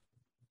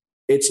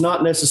it's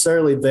not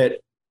necessarily that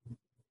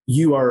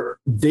you are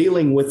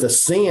dealing with a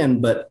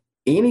sin, but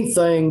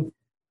anything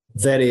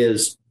that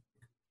is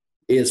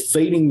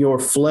feeding your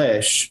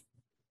flesh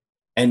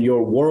and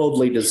your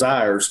worldly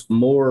desires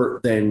more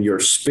than your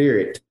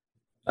spirit,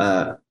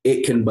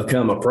 it can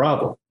become a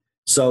problem.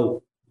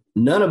 So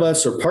none of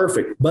us are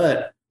perfect,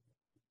 but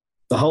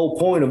the whole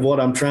point of what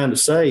I'm trying to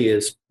say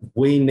is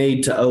we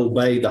need to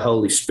obey the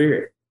Holy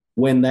Spirit.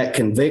 When that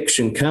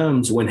conviction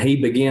comes, when he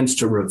begins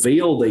to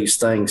reveal these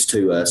things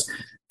to us,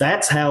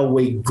 that's how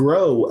we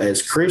grow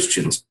as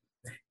Christians.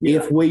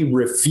 If we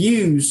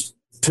refuse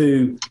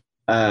to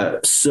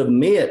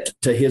submit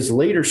to his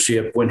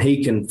leadership when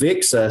he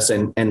convicts us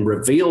and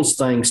reveals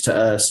things to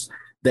us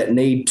that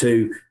need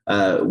to,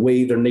 we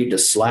either need to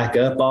slack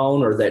up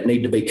on or that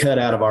need to be cut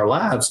out of our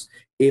lives,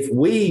 if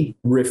we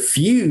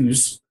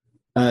refuse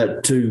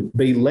to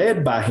be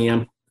led by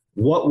him,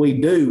 what we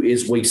do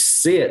is we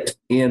sit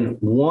in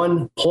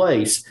one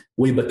place.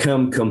 We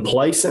become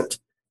complacent.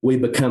 We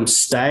become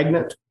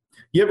stagnant.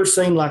 You ever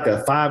seen like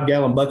a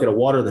 5-gallon bucket of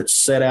water that's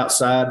set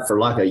outside for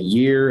like a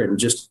year and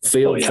just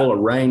filled full of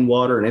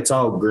rainwater and it's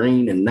all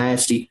green and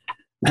nasty?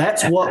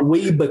 That's what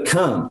we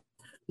become.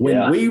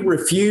 When we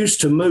refuse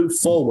to move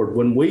forward,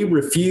 when we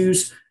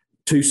refuse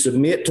to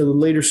submit to the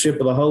leadership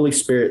of the Holy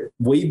Spirit,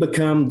 we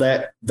become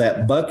that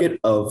bucket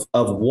of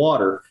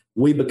water.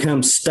 We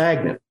become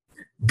stagnant.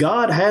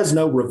 God has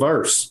no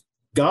reverse.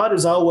 God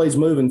is always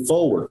moving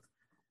forward.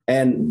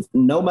 And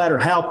no matter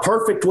how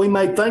perfect we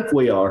may think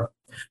we are,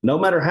 no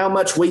matter how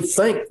much we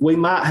think we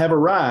might have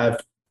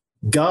arrived,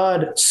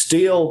 God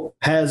still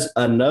has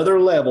another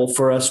level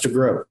for us to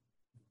grow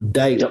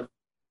daily. Yep.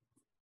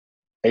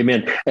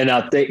 Amen. And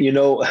I think,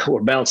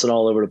 we're bouncing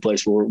all over the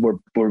place. We're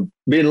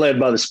being led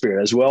by the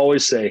Spirit, as we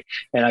always say.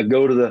 And I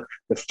go to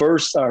the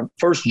first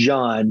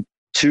John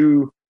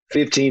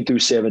 2:15 through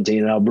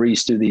 17, and I'll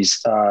breeze through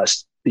these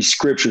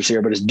scriptures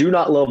here, but it's do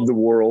not love the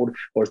world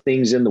or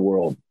things in the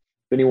world.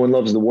 If anyone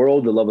loves the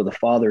world, the love of the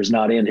Father is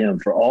not in him.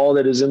 For all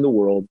that is in the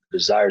world,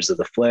 desires of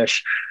the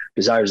flesh,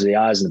 desires of the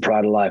eyes, and the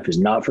pride of life is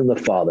not from the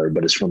Father,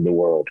 but is from the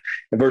world.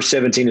 In verse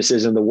 17, it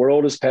says, and the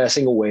world is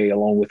passing away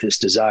along with its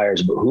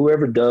desires, but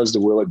whoever does the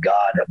will of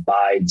God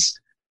abides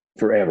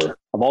forever.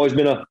 I've always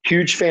been a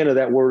huge fan of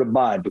that word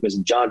abide, because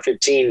in John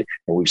 15,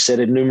 and we've said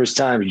it numerous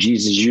times,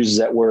 Jesus uses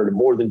that word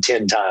more than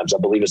 10 times. I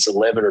believe it's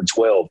 11 or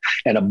 12.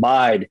 And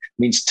abide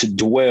means to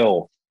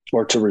dwell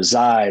or to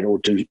reside or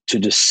to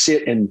just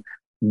sit and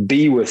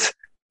be with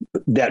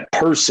that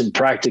person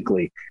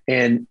practically.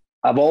 And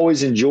I've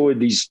always enjoyed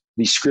these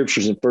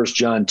scriptures in 1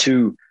 John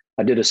 2.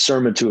 I did a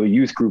sermon to a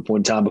youth group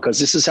one time because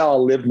this is how I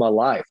lived my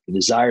life. The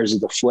desires of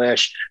the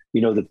flesh,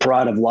 the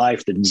pride of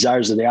life, the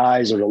desires of the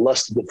eyes or the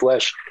lust of the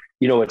flesh.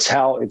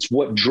 It's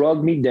what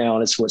drugged me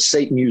down. It's what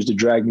Satan used to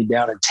drag me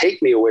down and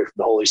take me away from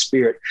the Holy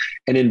Spirit.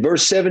 And in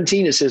verse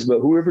 17, it says, but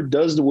whoever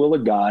does the will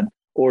of God,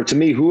 or to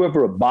me,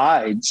 whoever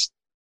abides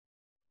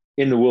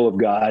in the will of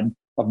God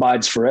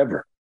abides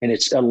forever. And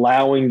it's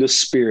allowing the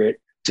Spirit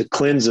to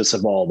cleanse us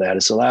of all that.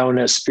 It's allowing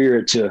that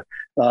Spirit to,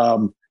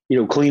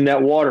 clean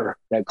that water,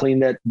 clean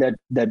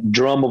that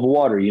drum of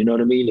water. You know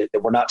what I mean?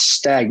 That we're not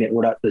stagnant.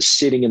 We're not just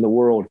sitting in the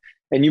world.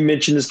 And you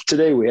mentioned this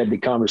today. We had the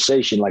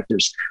conversation, like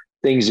there's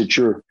things that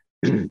you're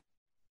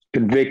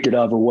convicted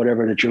of or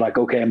whatever, that you're like,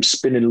 okay, I'm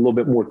spending a little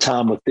bit more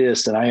time with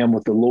this than I am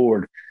with the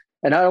Lord.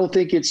 And I don't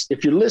think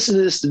if you're listening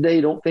to this today,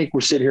 don't think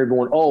we're sitting here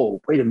going, oh,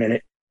 wait a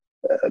minute.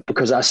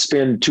 Because I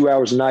spend 2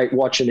 hours a night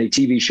watching a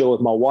TV show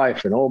with my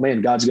wife and, oh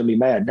man, God's going to be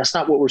mad. That's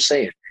not what we're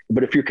saying.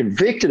 But if you're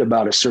convicted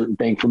about a certain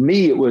thing, for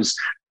me, it was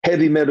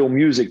heavy metal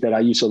music that I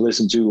used to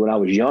listen to when I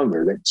was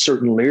younger, that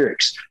certain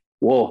lyrics.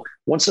 Well,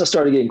 once I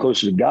started getting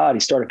closer to God, he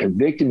started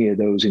convicting me of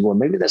those and going,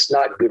 maybe that's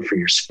not good for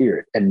your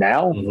spirit. And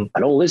now I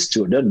don't listen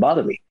to it. It doesn't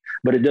bother me.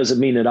 But it doesn't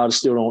mean that I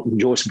still don't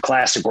enjoy some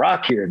classic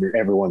rock here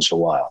every once in a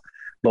while.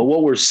 But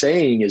what we're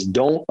saying is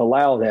don't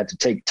allow that to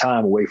take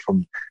time away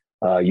from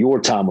your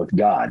time with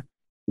God,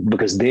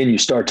 because then you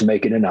start to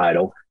make it an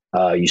idol.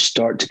 You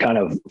start to kind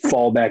of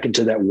fall back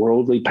into that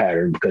worldly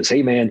pattern because,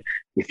 hey, man,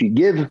 if you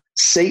give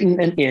Satan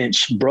an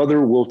inch,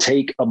 brother will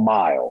take a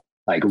mile,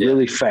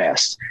 really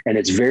fast. And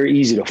it's very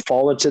easy to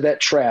fall into that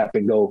trap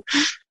and go,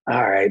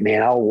 all right,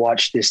 man, I'll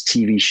watch this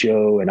TV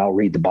show and I'll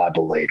read the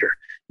Bible later.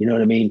 You know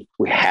what I mean?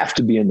 We have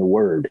to be in the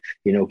Word.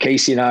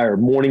 Casey and I are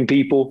morning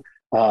people.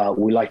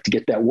 We like to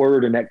get that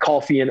word and that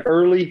coffee in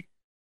early.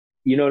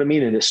 You know what I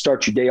mean? And it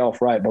starts your day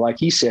off right. But like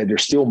he said,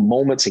 there's still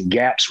moments and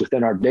gaps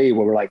within our day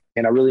where we're like,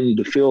 and I really need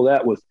to fill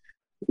that with,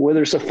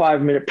 whether it's a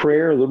 5-minute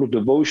prayer, a little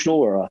devotional,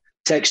 or a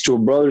text to a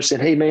brother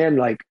saying, hey man,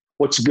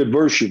 what's a good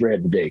verse you've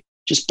read today?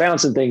 Just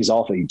bouncing things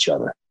off of each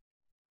other.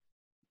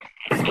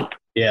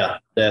 Yeah,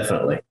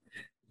 definitely.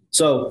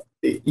 So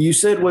you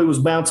said we was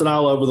bouncing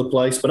all over the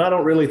place, but I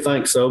don't really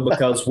think so,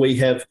 because we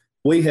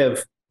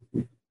have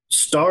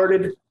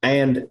started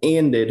and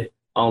ended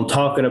on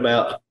talking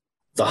about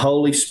the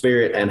Holy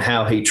Spirit and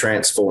how he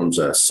transforms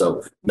us.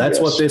 So that's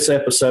what this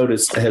episode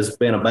has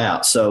been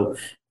about. So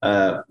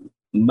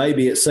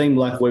maybe it seemed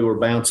like we were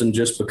bouncing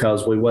just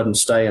because we wasn't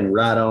staying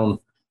right on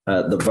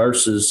the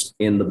verses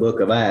in the book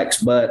of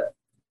Acts, but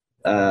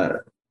the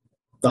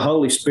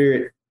Holy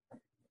Spirit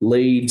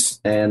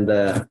leads and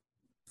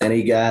and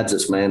he guides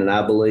us, man. And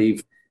I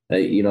believe,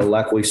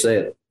 like we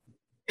said,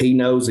 he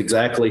knows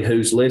exactly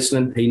who's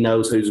listening. He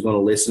knows who's going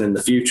to listen in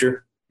the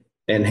future,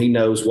 and he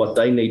knows what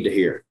they need to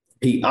hear.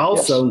 He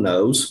also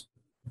knows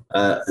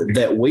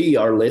that we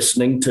are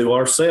listening to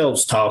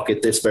ourselves talk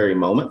at this very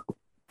moment.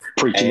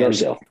 Preaching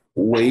ourselves.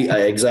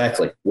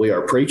 Exactly. We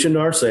are preaching to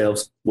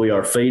ourselves. We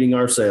are feeding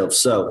ourselves.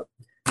 So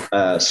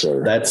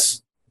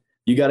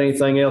you got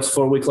anything else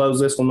before we close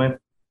this one, man?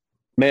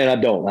 Man, I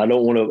don't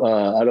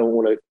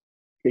want to,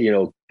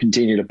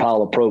 continue to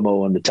pile a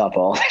promo on the top of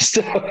all this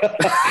stuff.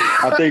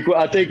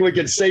 I think we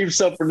can save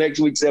some for next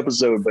week's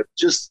episode, but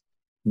just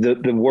the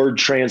word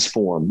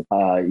transform.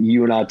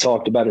 You and I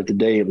talked about it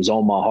today. It was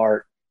on my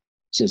heart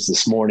since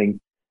this morning.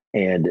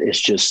 And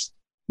it's just,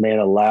 man,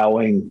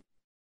 allowing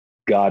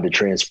God to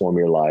transform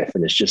your life.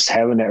 And it's just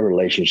having that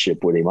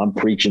relationship with him. I'm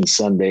preaching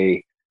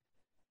Sunday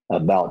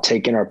about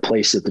taking our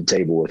place at the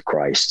table with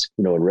Christ.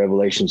 In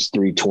Revelations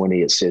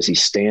 3:20, it says he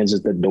stands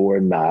at the door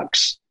and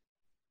knocks.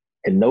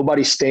 And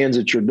nobody stands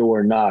at your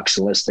door and knocks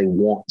unless they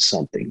want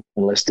something,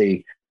 unless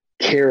they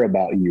care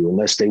about you,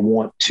 unless they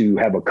want to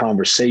have a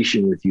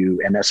conversation with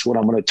you. And that's what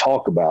I'm going to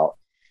talk about.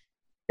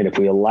 And if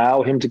we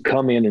allow him to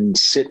come in and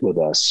sit with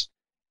us,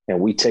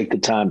 and we take the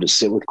time to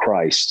sit with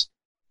Christ,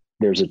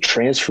 there's a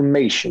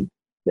transformation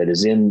that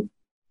is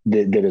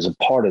that is a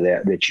part of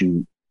that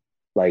you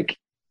like,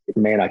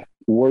 man,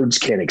 words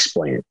can't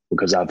explain it,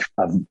 because I've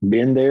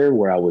been there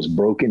where I was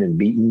broken and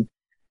beaten.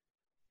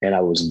 And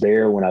I was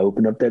there when I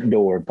opened up that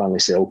door and finally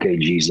said, okay,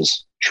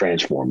 Jesus,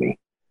 transform me.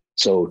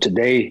 So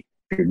today,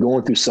 if you're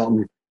going through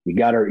something, you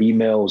got our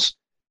emails,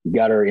 you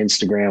got our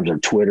Instagrams, our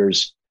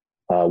Twitters.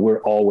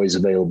 We're always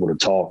available to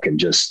talk and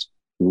just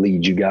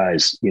lead you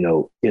guys,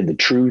 in the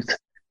truth,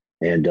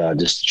 and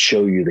just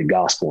show you the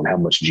gospel and how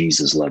much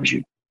Jesus loves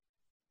you.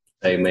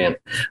 Amen.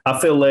 I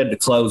feel led to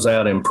close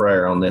out in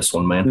prayer on this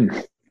one, man.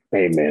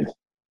 Amen.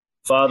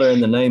 Father, in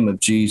the name of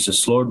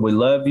Jesus, Lord, we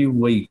love you.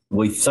 We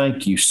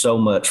thank you so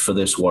much for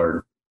this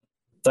word.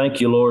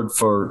 Thank you, Lord,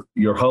 for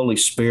your Holy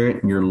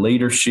Spirit and your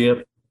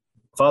leadership.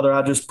 Father,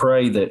 I just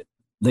pray that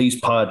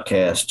these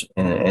podcasts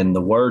and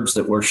the words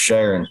that we're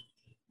sharing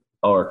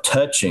are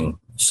touching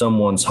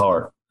someone's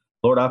heart.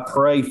 Lord, I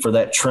pray for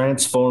that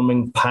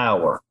transforming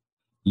power,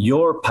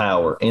 your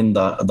power in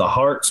the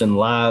hearts and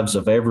lives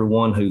of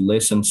everyone who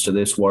listens to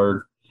this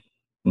word.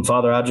 And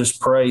Father, I just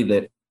pray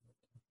that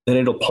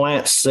it'll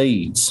plant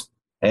seeds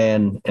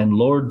and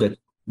Lord, that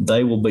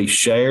they will be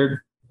shared.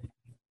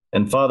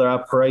 And Father,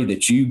 I pray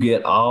that you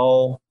get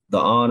all the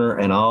honor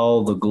and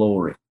all the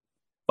glory.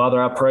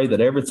 Father, I pray that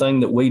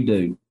everything that we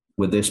do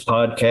with this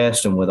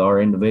podcast and with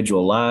our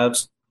individual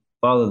lives,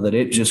 Father, that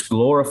it just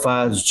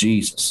glorifies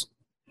Jesus,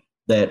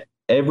 that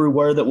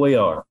everywhere that we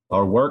are,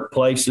 our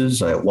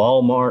workplaces, at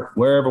Walmart,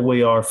 wherever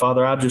we are,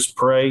 Father, I just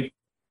pray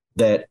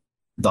that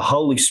the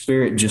Holy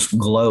Spirit just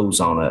glows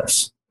on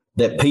us,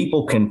 that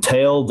people can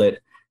tell that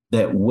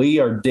we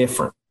are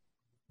different.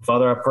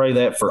 Father, I pray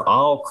that for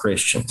all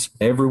Christians,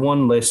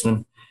 everyone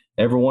listening,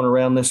 everyone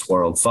around this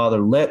world.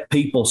 Father, let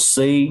people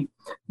see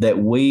that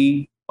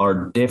we are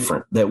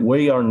different, that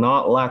we are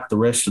not like the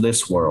rest of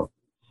this world.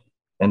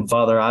 And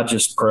Father, I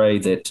just pray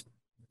that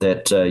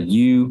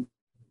you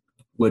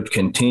would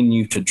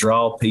continue to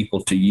draw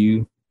people to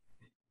you,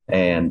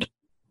 and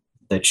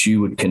that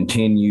you would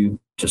continue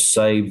to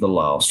save the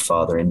lost,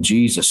 Father. In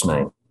Jesus'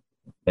 name,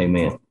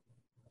 amen.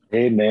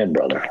 Amen,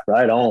 brother.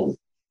 Right on.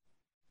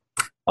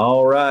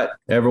 All right,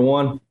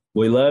 everyone.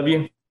 We love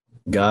you.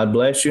 God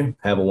bless you.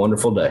 Have a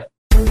wonderful day.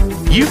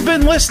 You've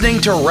been listening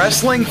to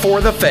Wrestling for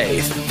the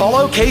Faith.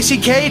 Follow Casey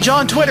Cage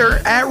on Twitter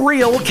at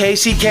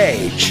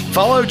RealCaseyCage.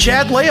 Follow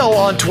Chad Leal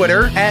on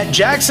Twitter at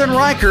Jackson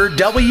Riker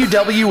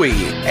WWE.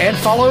 And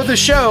follow the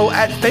show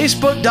at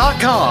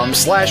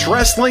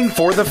Facebook.com/Wrestling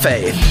for the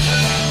Faith.